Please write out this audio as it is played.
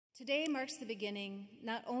Today marks the beginning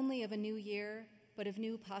not only of a new year, but of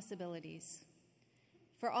new possibilities.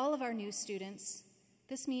 For all of our new students,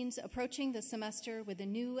 this means approaching the semester with a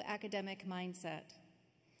new academic mindset.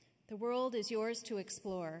 The world is yours to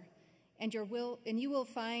explore, and you will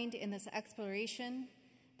find in this exploration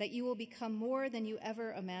that you will become more than you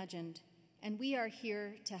ever imagined, and we are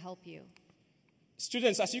here to help you.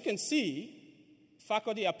 Students, as you can see,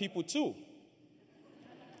 faculty are people too.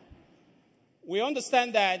 We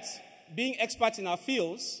understand that being experts in our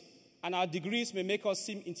fields and our degrees may make us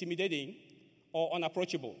seem intimidating or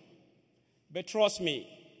unapproachable. But trust me,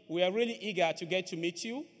 we are really eager to get to meet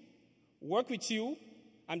you, work with you,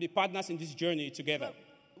 and be partners in this journey together.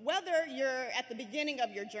 Whether you're at the beginning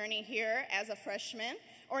of your journey here as a freshman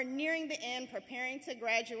or nearing the end, preparing to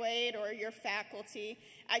graduate, or your faculty,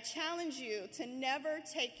 I challenge you to never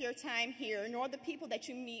take your time here, nor the people that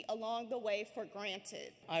you meet along the way, for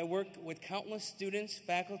granted. I work with countless students,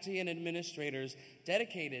 faculty, and administrators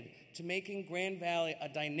dedicated to making Grand Valley a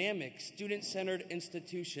dynamic, student-centered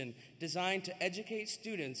institution designed to educate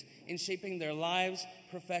students in shaping their lives,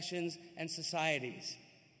 professions, and societies.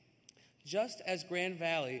 Just as Grand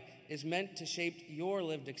Valley is meant to shape your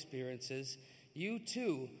lived experiences, you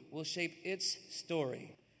too will shape its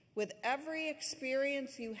story. With every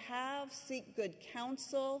experience you have, seek good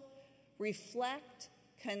counsel, reflect,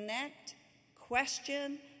 connect,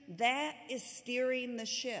 question. That is steering the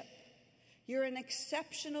ship. You're an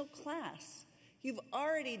exceptional class. You've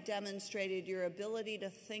already demonstrated your ability to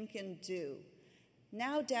think and do.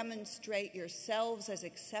 Now demonstrate yourselves as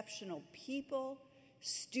exceptional people,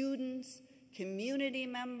 students, community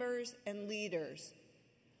members, and leaders.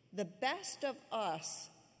 The best of us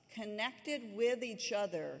connected with each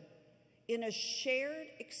other in a shared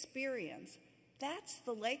experience. That's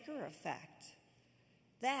the Laker effect.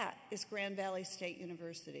 That is Grand Valley State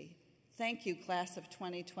University. Thank you, class of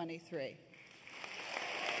 2023.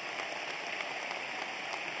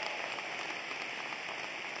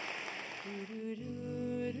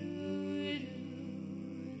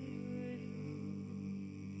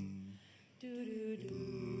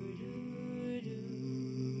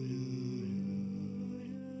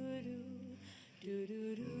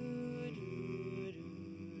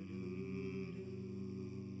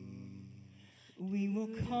 We will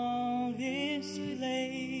call this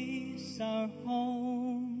place our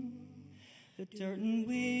home, the dirt in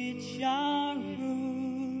which our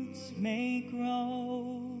roots may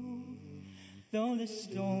grow. Though the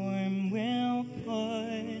storm will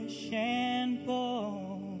push and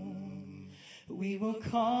blow, we will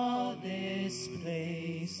call this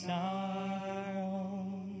place our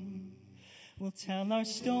own. We'll tell our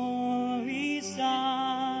stories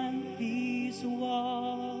on these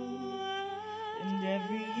walls, and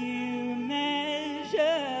every year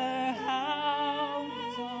measure how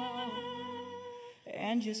tall.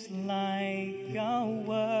 And just like a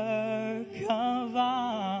work of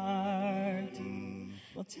art,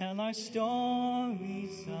 we'll tell our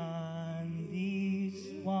stories on